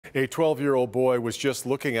A 12-year-old boy was just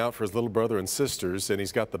looking out for his little brother and sisters, and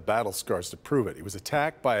he's got the battle scars to prove it. He was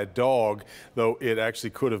attacked by a dog, though it actually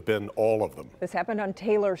could have been all of them. This happened on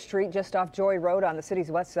Taylor Street, just off Joy Road on the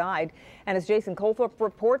city's west side. And as Jason Colthorpe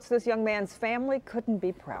reports, this young man's family couldn't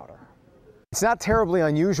be prouder. It's not terribly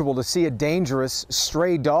unusual to see a dangerous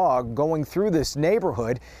stray dog going through this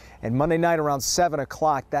neighborhood. And Monday night around 7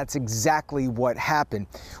 o'clock, that's exactly what happened.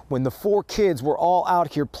 When the 4 kids were all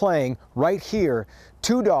out here playing, right here,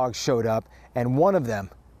 2 dogs showed up and one of them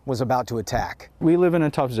was about to attack. We live in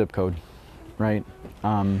a tough zip code, right?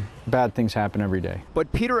 Bad things happen every day.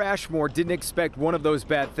 But Peter Ashmore didn't expect one of those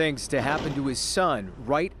bad things to happen to his son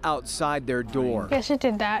right outside their door. Yes, it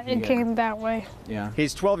did that. It came that way. Yeah.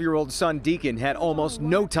 His 12-year-old son, Deacon, had almost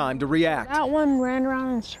no time to react. That one ran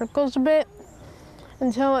around in circles a bit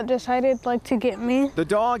until it decided to get me. The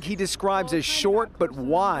dog he describes as short but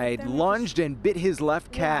wide lunged and bit his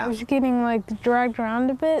left calf. I was getting dragged around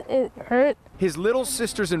a bit. It hurt. His little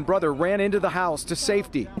sisters and brother ran into the house to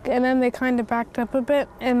safety. And then they kind of backed up a bit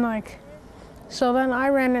and so then I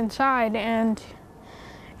ran inside and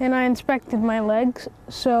I inspected my legs.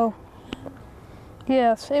 So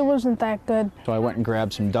yes, it wasn't that good. So I went and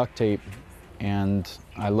grabbed some duct tape and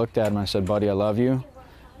I looked at him and I said, "Buddy, I love you,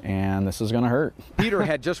 and this is gonna hurt." Peter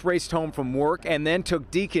had just raced home from work and then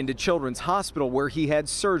took Deacon to Children's Hospital where he had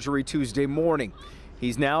surgery Tuesday morning.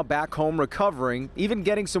 He's now back home recovering, even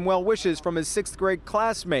getting some well wishes from his 6th grade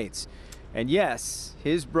classmates. And yes,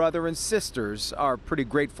 his brother and sisters are pretty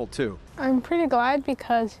grateful too. I'm pretty glad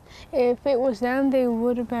because if it was them, they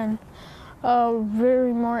would have been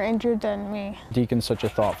very more injured than me. Deacon's such a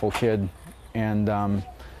thoughtful kid and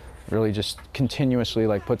really just continuously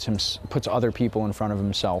puts other people in front of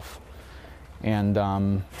himself. And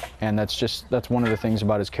that's one of the things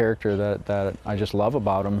about his character that I just love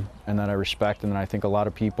about him and that I respect and that I think a lot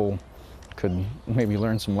of people could maybe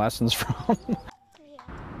learn some lessons from.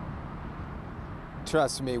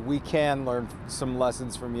 Trust me, we can learn some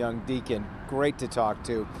lessons from young Deacon. Great to talk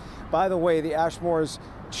to. By the way, the Ashmore's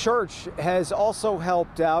church has also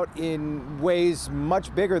helped out in ways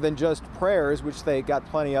much bigger than just prayers, which they got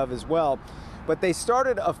plenty of as well. But they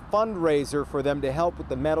started a fundraiser for them to help with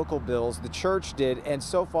the medical bills. The church did, and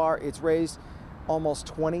so far it's raised almost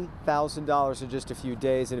 $20,000 in just a few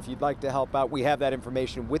days. And if you'd like to help out, we have that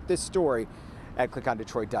information with this story at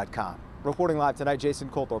clickondetroit.com. Reporting live tonight, Jason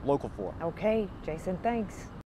Colthorpe, Local 4. Okay, Jason, thanks.